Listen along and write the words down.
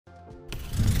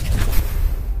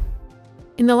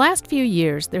In the last few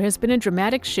years, there has been a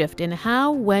dramatic shift in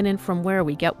how, when, and from where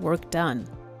we get work done.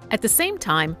 At the same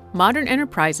time, modern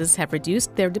enterprises have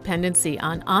reduced their dependency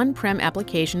on on-prem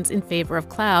applications in favor of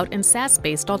cloud and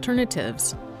SaaS-based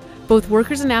alternatives. Both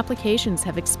workers and applications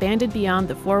have expanded beyond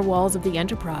the four walls of the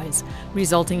enterprise,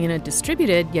 resulting in a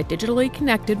distributed yet digitally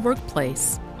connected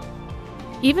workplace.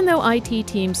 Even though IT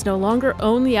teams no longer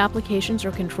own the applications or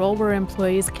control where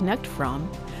employees connect from,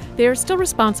 they are still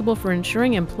responsible for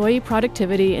ensuring employee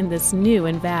productivity in this new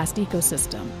and vast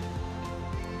ecosystem.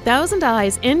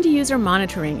 ThousandEyes End-user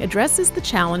Monitoring addresses the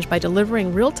challenge by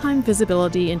delivering real-time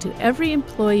visibility into every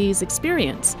employee's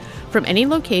experience, from any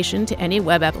location to any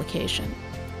web application.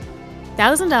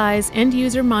 ThousandEyes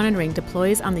End-user Monitoring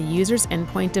deploys on the user's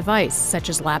endpoint device, such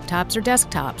as laptops or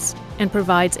desktops, and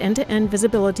provides end-to-end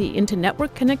visibility into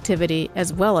network connectivity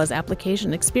as well as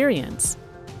application experience.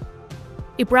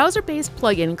 A browser-based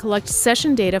plugin collects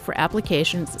session data for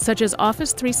applications such as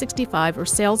Office 365 or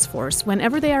Salesforce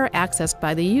whenever they are accessed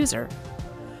by the user.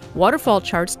 Waterfall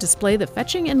charts display the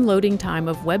fetching and loading time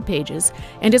of web pages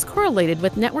and is correlated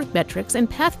with network metrics and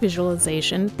path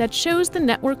visualization that shows the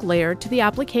network layer to the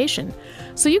application,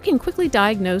 so you can quickly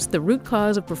diagnose the root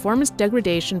cause of performance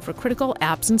degradation for critical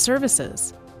apps and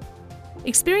services.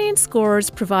 Experience scores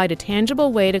provide a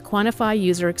tangible way to quantify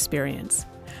user experience.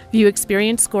 View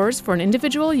experience scores for an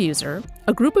individual user,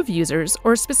 a group of users,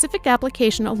 or a specific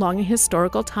application along a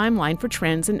historical timeline for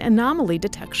trends and anomaly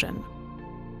detection.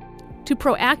 To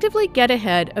proactively get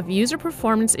ahead of user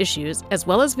performance issues, as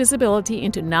well as visibility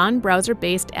into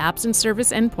non-browser-based apps and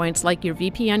service endpoints like your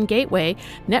VPN gateway,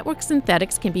 network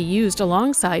synthetics can be used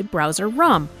alongside browser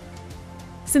RUM.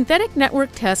 Synthetic network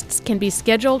tests can be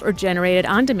scheduled or generated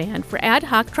on demand for ad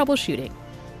hoc troubleshooting.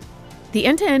 The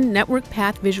end-to-end network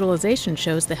path visualization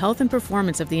shows the health and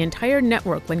performance of the entire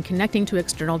network when connecting to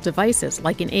external devices,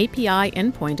 like an API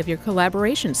endpoint of your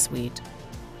collaboration suite.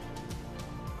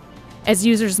 As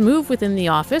users move within the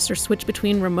office or switch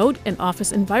between remote and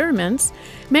office environments,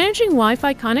 managing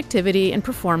Wi-Fi connectivity and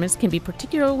performance can be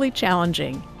particularly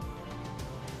challenging.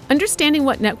 Understanding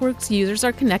what networks users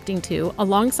are connecting to,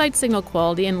 alongside signal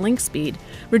quality and link speed,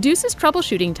 reduces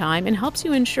troubleshooting time and helps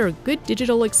you ensure good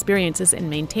digital experiences and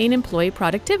maintain employee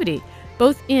productivity,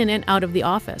 both in and out of the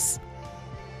office.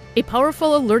 A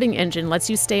powerful alerting engine lets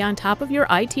you stay on top of your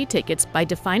IT tickets by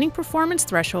defining performance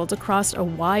thresholds across a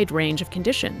wide range of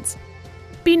conditions.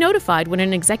 Be notified when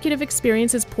an executive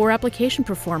experiences poor application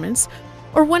performance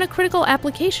or when a critical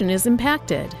application is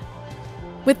impacted.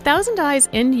 With ThousandEyes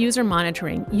End-user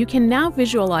Monitoring, you can now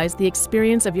visualize the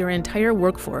experience of your entire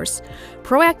workforce,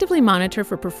 proactively monitor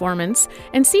for performance,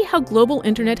 and see how global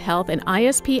internet health and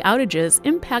ISP outages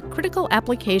impact critical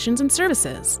applications and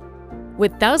services.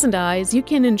 With ThousandEyes, you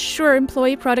can ensure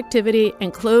employee productivity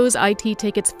and close IT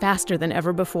tickets faster than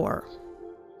ever before.